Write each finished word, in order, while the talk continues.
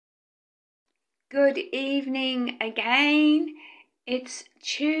Good evening again. It's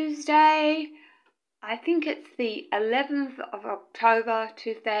Tuesday. I think it's the 11th of October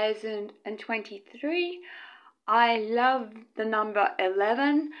 2023. I love the number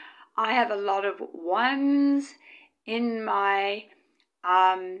 11. I have a lot of ones in my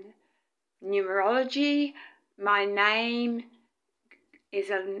numerology. My name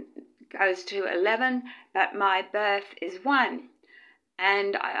goes to 11, but my birth is 1.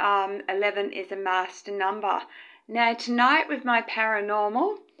 And 11 is a master number. Now tonight with my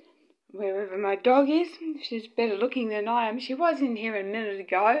paranormal, wherever my dog is, she's better looking than I am. She was in here a minute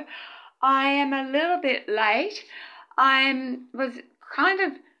ago. I am a little bit late. I was kind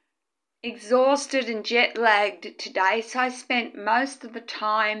of exhausted and jet lagged today, so I spent most of the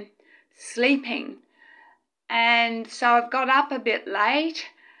time sleeping. And so I've got up a bit late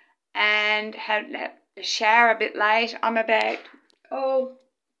and had a shower a bit late. I'm about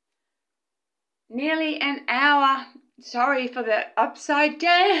nearly an hour. Sorry for the upside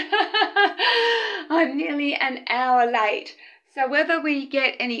down. I'm nearly an hour late. So whether we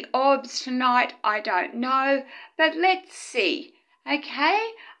get any orbs tonight, I don't know. But let's see.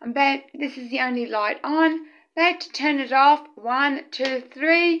 Okay, this is the only light on. About to turn it off. 1, 2,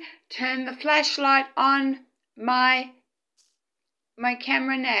 3. Turn the flashlight on my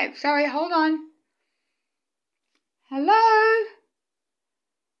camera now. Sorry, hold on. Hello?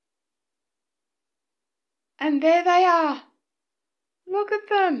 And there they are. Look at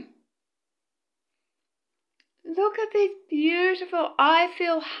them. Look at these beautiful. I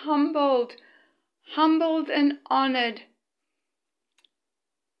feel humbled and honored.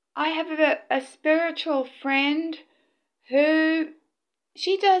 I have a spiritual friend who,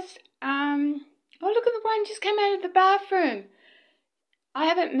 she does, oh, look at the one just came out of the bathroom. I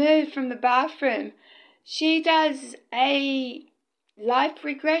haven't moved from the bathroom. She does a life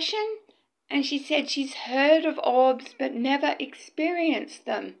regression. And she said she's heard of orbs but never experienced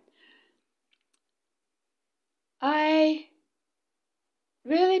them. I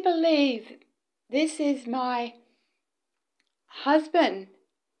really believe this is my husband.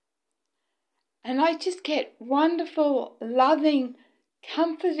 And I just get wonderful, loving,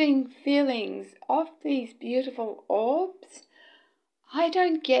 comforting feelings of these beautiful orbs. I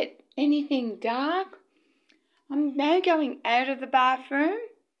don't get anything dark. I'm now going out of the bathroom.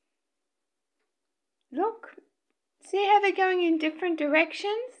 Look, see how they're going in different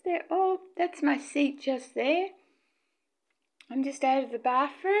directions? That's my seat just there. I'm just out of the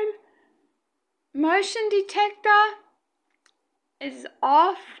bathroom. Motion detector is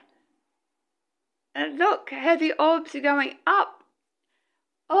off. And look how the orbs are going up.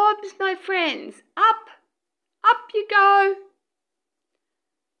 Orbs, my friends, up. Up you go.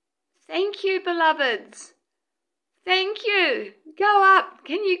 Thank you, beloveds. Thank you. Go up.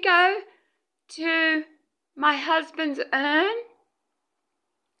 Can you go to my husband's urn?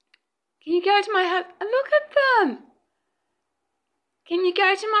 Can you go to my husband? Look at them. Can you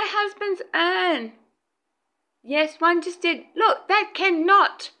go to my husband's urn? Yes, one just did. Look, that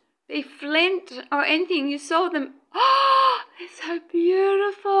cannot be flint or anything. You saw them. Oh, they're so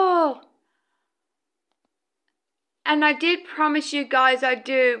beautiful. And I did promise you guys I'd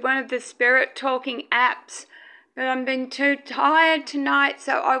do one of the spirit talking apps, but I've been too tired tonight,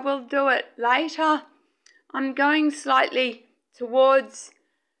 so I will do it later. I'm going slightly towards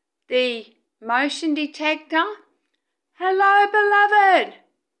the motion detector. Hello, beloved.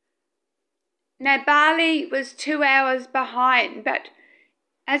 Now, Bali was 2 hours behind, but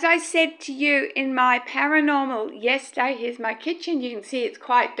as I said to you in my paranormal yesterday, here's my kitchen. You can see it's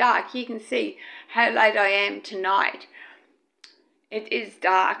quite dark. You can see how late I am tonight. It is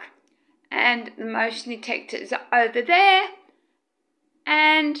dark. And the motion detector is over there.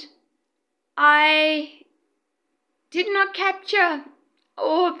 And I did not capture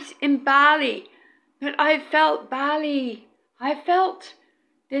orbs in Bali, but I felt Bali. I felt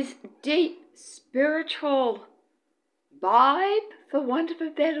this deep spiritual vibe, for want of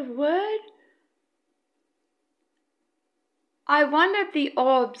a better word. I wanted the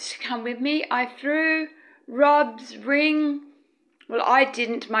orbs to come with me. I threw Rob's ring. Well, I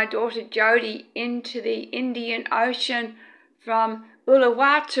didn't. My daughter Jodie into the Indian Ocean from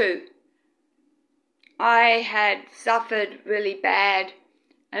Uluwatu. I had suffered really bad,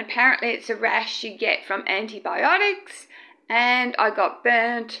 and apparently it's a rash you get from antibiotics, and I got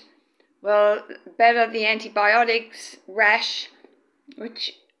burnt. Well, better the antibiotics rash,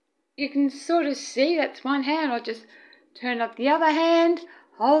 which you can sort of see. That's one hand. I'll just turn up the other hand.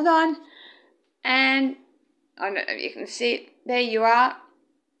 Hold on. And I don't know if you can see it. There you are.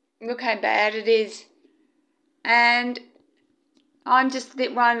 Look how bad it is. And I'm just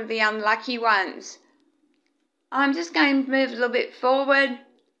one of the unlucky ones. I'm just going to move a little bit forward.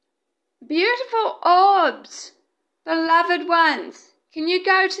 Beautiful orbs, beloved ones. Can you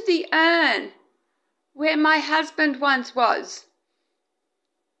go to the urn where my husband once was?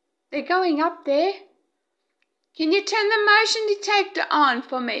 They're going up there. Can you turn the motion detector on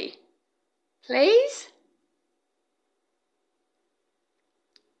for me, please?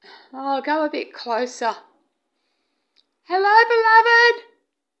 I'll go a bit closer. Hello, beloved.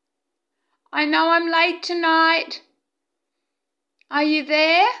 I know I'm late tonight. Are you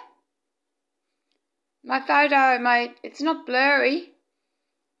there? My photo, it's not blurry,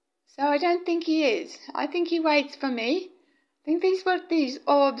 so I don't think he is. I think he waits for me. I think this is what these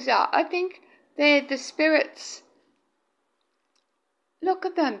orbs are. I think they're the spirits. Look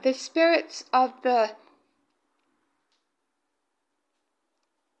at them, the spirits of the...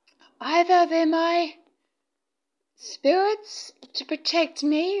 Either they're my spirits to protect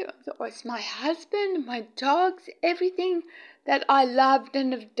me, or it's my husband, my dogs, everything that I loved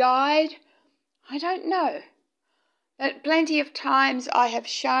and have died. I don't know. But plenty of times I have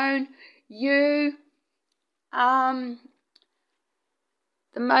shown you the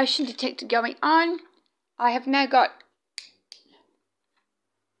motion detector going on. I have now got...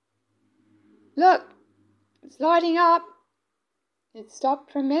 Look, it's lighting up. It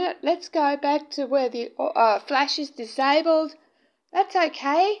stopped for a minute. Let's go back to where the flash is disabled. That's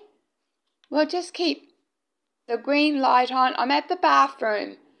okay. We'll just keep the green light on. I'm at the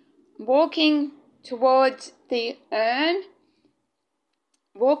bathroom, walking towards the urn,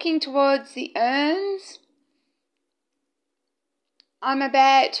 walking towards the urns. I'm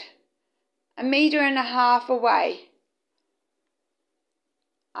about 1.5 meters away.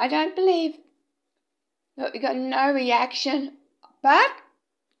 I don't believe... Look, we got no reaction. But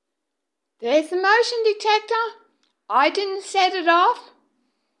there's the motion detector. I didn't set it off.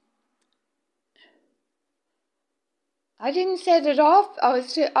 I didn't set it off.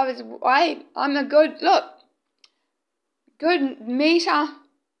 I'm a good, look, good meter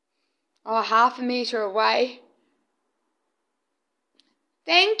or 0.5 meter away.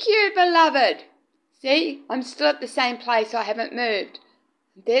 Thank you, beloved. See, I'm still at the same place. I haven't moved.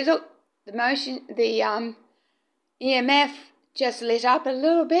 There, look, the motion, the EMF just lit up a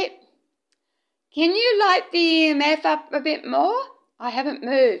little bit. Can you light the EMF up a bit more? I haven't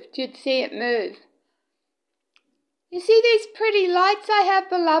moved. You'd see it move. You see these pretty lights I have,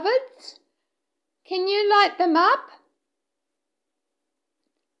 beloveds? Can you light them up?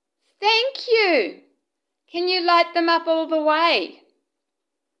 Thank you. Can you light them up all the way?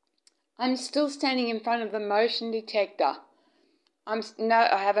 I'm still standing in front of the motion detector. No,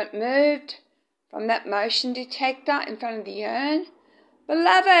 I haven't moved from that motion detector in front of the urn.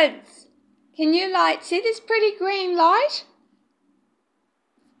 Beloveds, can you see this pretty green light?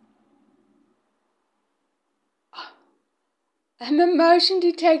 And the motion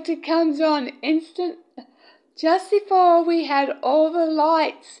detector comes on just before we had all the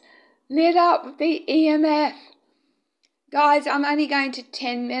lights lit up with the EMF. Guys, I'm only going to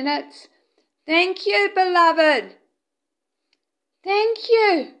 10 minutes. Thank you, beloved. Thank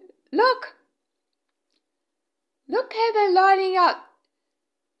you. Look. Look how they're lighting up.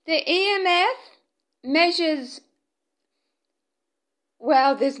 The EMF measures...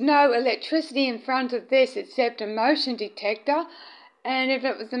 Well, there's no electricity in front of this except a motion detector. And if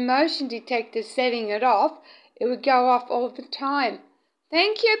it was a motion detector setting it off, it would go off all the time.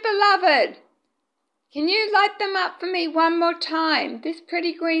 Thank you, beloved. Can you light them up for me one more time? This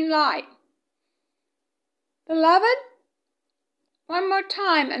pretty green light. Beloved? One more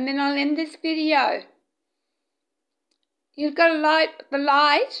time and then I'll end this video. You've got to light the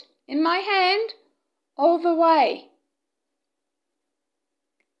light in my hand all the way.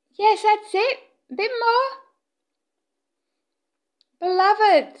 Yes, that's it. A bit more.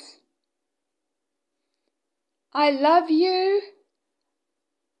 Beloveds, I love you.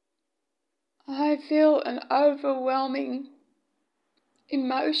 I feel an overwhelming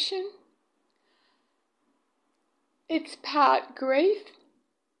emotion. It's part grief.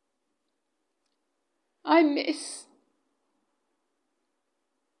 I miss...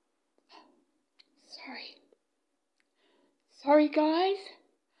 Sorry guys.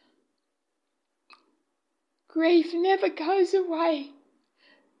 Grief never goes away.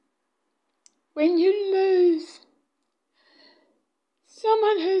 When you lose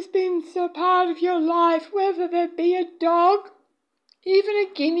someone who's been so part of your life, whether that be a dog, even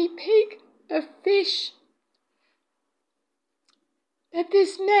a guinea pig, a fish, that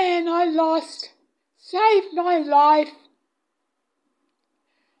this man I lost saved my life.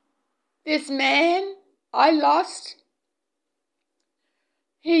 This man I lost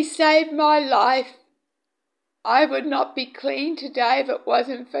He saved my life. I would not be clean today if it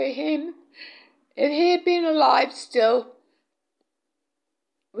wasn't for him. If he had been alive still,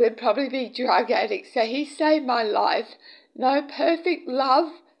 we'd probably be drug addicts. So he saved my life. No perfect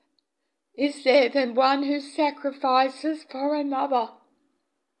love is there than one who sacrifices for another.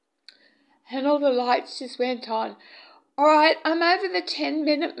 And all the lights just went on. All right, I'm over the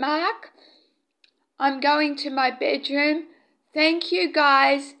 10-minute mark. I'm going to my bedroom. Thank you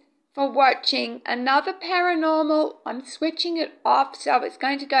guys for watching another paranormal. I'm switching it off so it's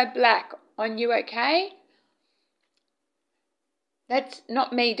going to go black on you, okay? That's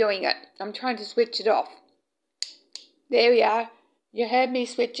not me doing it. I'm trying to switch it off. There we are. You heard me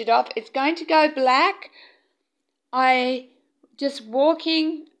switch it off. It's going to go black. I just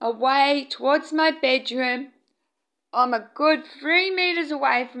walking away towards my bedroom. I'm a good 3 meters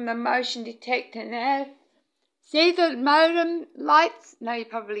away from the motion detector now. See the modem lights? No, you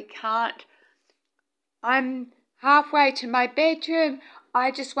probably can't. I'm halfway to my bedroom.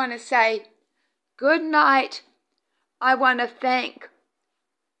 I just want to say good night. I want to thank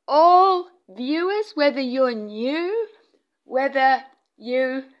all viewers, whether you're new, whether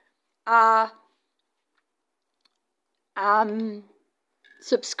you are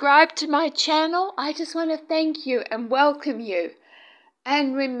subscribed to my channel. I just want to thank you and welcome you.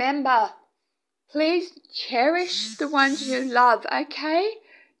 And remember, please cherish the ones you love, okay?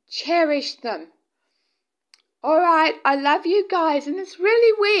 Cherish them. All right, I love you guys, and it's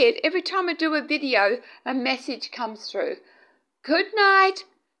really weird. Every time I do a video, a message comes through. Good night.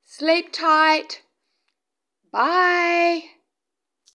 Sleep tight. Bye.